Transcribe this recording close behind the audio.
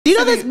Do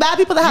you know there's mad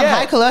people that have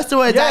high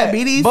cholesterol and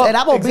diabetes, and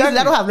I'm obese and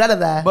I don't have none of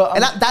that. But,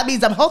 and that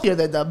means I'm healthier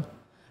than them.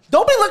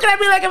 Don't be looking at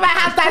me like if I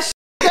have that shit.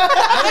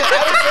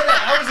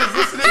 I was just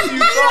listening to you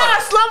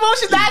talk. Slow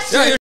motion that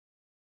shit.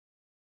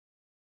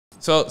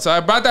 So I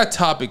brought that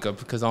topic up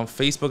because on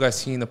Facebook I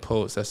seen a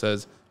post that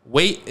says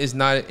weight is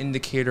not an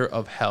indicator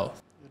of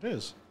health. It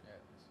is.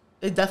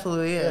 It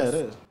definitely is. Yeah,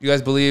 it is. You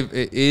guys believe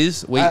it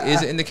is? Weight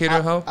is an indicator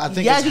of health? I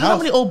think yeah, it's you know how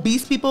many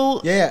obese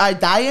people are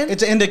dying?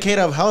 It's an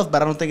indicator of health,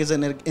 but I don't think it's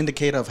an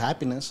indicator of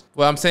happiness.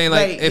 Well, I'm saying, like,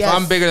 Right, if yes.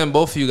 I'm bigger than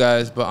both of you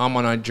guys, but I'm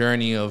on a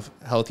journey of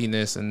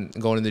healthiness and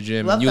going to the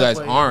gym, Love and you that guys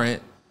for you.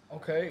 aren't,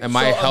 Okay. am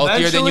I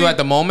healthier than you at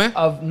the moment?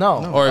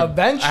 No. Or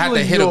Eventually, I have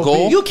to hit a you'll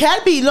goal? be- You can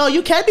be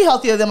you can be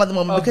healthier than them at the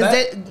moment because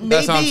maybe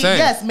That's what I'm saying.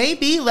 yes,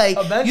 maybe like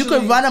you Eventually-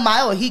 could run a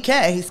mile and he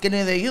can't. He's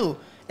skinnier than you.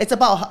 It's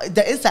about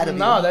the inside of you.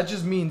 No, that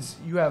just means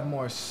you have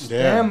more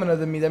stamina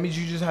than me. That means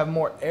you just have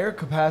more air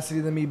capacity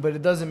than me, but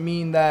it doesn't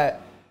mean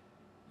that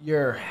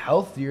you're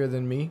healthier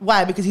than me.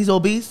 Why? Because he's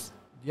obese.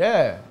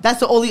 Yeah. That's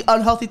the only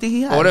unhealthy thing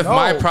he has. What if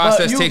my No,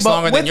 process but takes but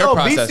longer than with your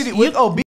obesity, process? With obesity.